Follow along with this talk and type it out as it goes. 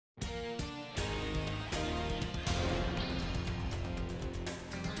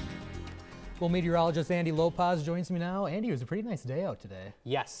Well, meteorologist Andy Lopahs joins me now. Andy, it was a pretty nice day out today.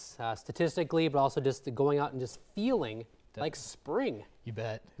 Yes, statistically, but also just going out and just feeling like spring. You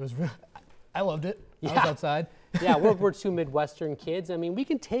bet. It was. I loved it. Yeah. I was outside. Yeah, we're two Midwestern kids. I mean, we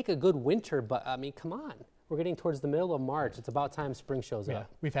can take a good winter, but I mean, come on. We're getting towards the middle of March. It's about time spring shows up. Yeah,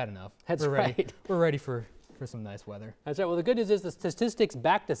 we've had enough. That's We're ready. right. We're ready for some nice weather. That's right. Well, the good news is the statistics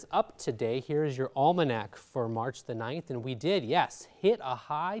backed us up today. Here is your almanac for March the 9th, and we did, yes, hit a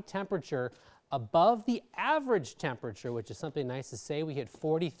high temperature above the average temperature, which is something nice to say. We hit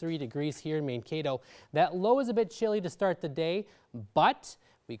 43 degrees here in Mankato. That low is a bit chilly to start the day, but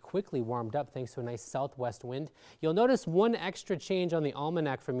we quickly warmed up thanks to a nice southwest wind. You'll notice one extra change on the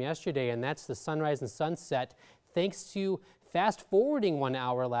almanac from yesterday, and that's the sunrise and sunset. Thanks to fast forwarding 1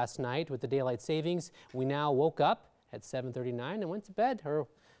 hour last night with the daylight savings, we now woke up at 7:39 and went to bed. Or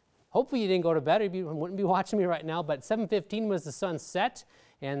hopefully you didn't go to bed, or you wouldn't be watching me right now, but 7:15 was the sunset.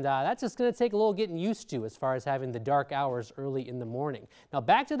 And that's just going to take a little getting used to as far as having the dark hours early in the morning. Now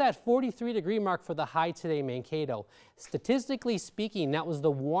back to that 43-degree mark for the high today in Mankato. Statistically speaking, that was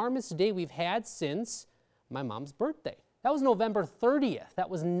the warmest day we've had since my mom's birthday. That was November 30th. That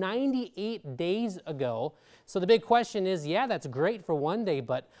was 98 days ago. So the big question is, yeah, that's great for one day,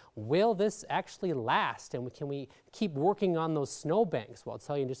 but will this actually last? And can we keep working on those snowbanks? Well, I'll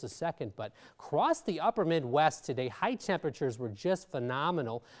tell you in just a second, but across the upper Midwest today, high temperatures were just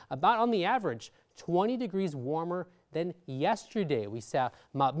phenomenal. About on the average, 20 degrees warmer than yesterday. We saw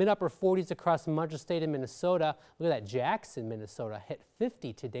mid-upper 40s across much of the state of Minnesota. Look at that, Jackson, Minnesota hit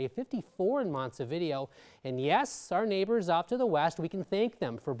 50 today, 54 in Montevideo. And yes, our neighbors off to the west, we can thank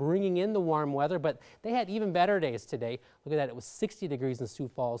them for bringing in the warm weather, but they had even better days today. Look at that, it was 60 degrees in Sioux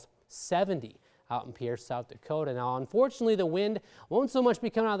Falls, 70 out in Pierre, South Dakota. Now, unfortunately, the wind won't so much be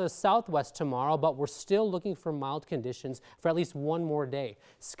coming out of the southwest tomorrow, but we're still looking for mild conditions for at least one more day.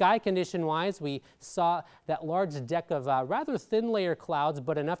 Sky condition-wise, we saw that large deck of rather thin layer clouds,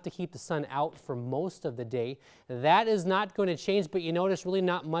 but enough to keep the sun out for most of the day. That is not going to change, but you notice really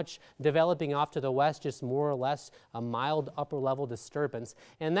not much developing off to the west, just more or less a mild upper-level disturbance.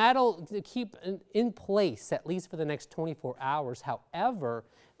 And that'll keep in place at least for the next 24 hours. However,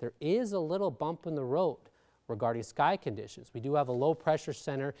 there is a little bump in the road regarding sky conditions. We do have a low pressure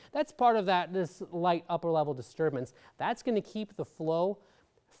center. That's part of this light upper level disturbance. That's going to keep the flow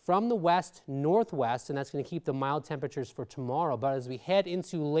from the west northwest, and that's going to keep the mild temperatures for tomorrow. But as we head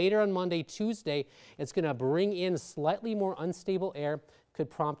into later on Monday, Tuesday, it's going to bring in slightly more unstable air, could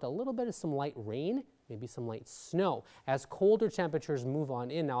prompt a little bit of some light rain, maybe some light snow as colder temperatures move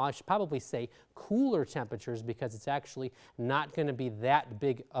on in. Now, I should probably say cooler temperatures because it's actually not going to be that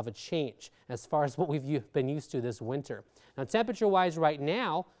big of a change as far as what we've been used to this winter. Now, temperature-wise right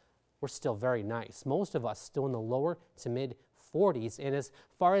now, we're still very nice. Most of us still in the lower to mid 40s. And as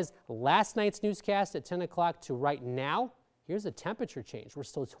far as last night's newscast at 10 o'clock to right now, here's a temperature change. We're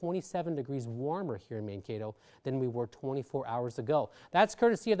still 27 degrees warmer here in Mankato than we were 24 hours ago. That's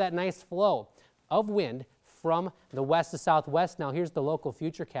courtesy of that nice flow of wind from the west to southwest. Now here's the local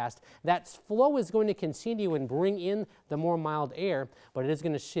futurecast. That flow is going to continue and bring in the more mild air, but it is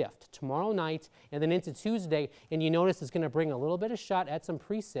going to shift tomorrow night and then into Tuesday. And you notice it's going to bring a little bit of shot at some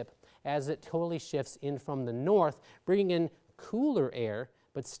precip as it totally shifts in from the north, bringing in cooler air,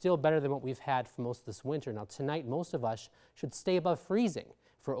 but still better than what we've had for most of this winter. Now tonight, most of us should stay above freezing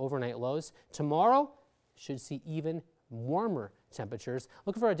for overnight lows. Tomorrow should see even warmer temperatures.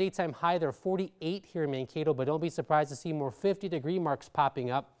 Looking for a daytime high there, 48 here in Mankato, but don't be surprised to see more 50-degree marks popping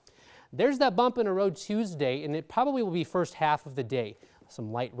up. There's that bump in the road Tuesday, and it probably will be first half of the day.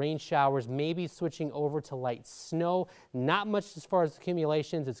 Some light rain showers, maybe switching over to light snow. Not much as far as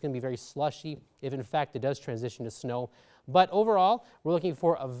accumulations. It's going to be very slushy if, in fact, it does transition to snow. But overall, we're looking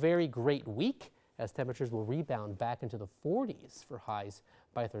for a very great week as temperatures will rebound back into the 40s for highs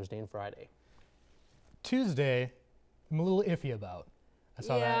by Thursday and Friday. Tuesday, I'm a little iffy about. I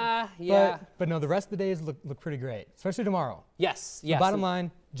saw that. Yeah. But no, the rest of the days look pretty great, especially tomorrow. Yes. So bottom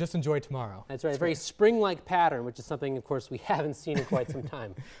line, just enjoy tomorrow. That's right. A very spring-like pattern, which is something, of course, we haven't seen in quite some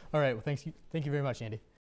time. All right. Well, thank you very much, Andy.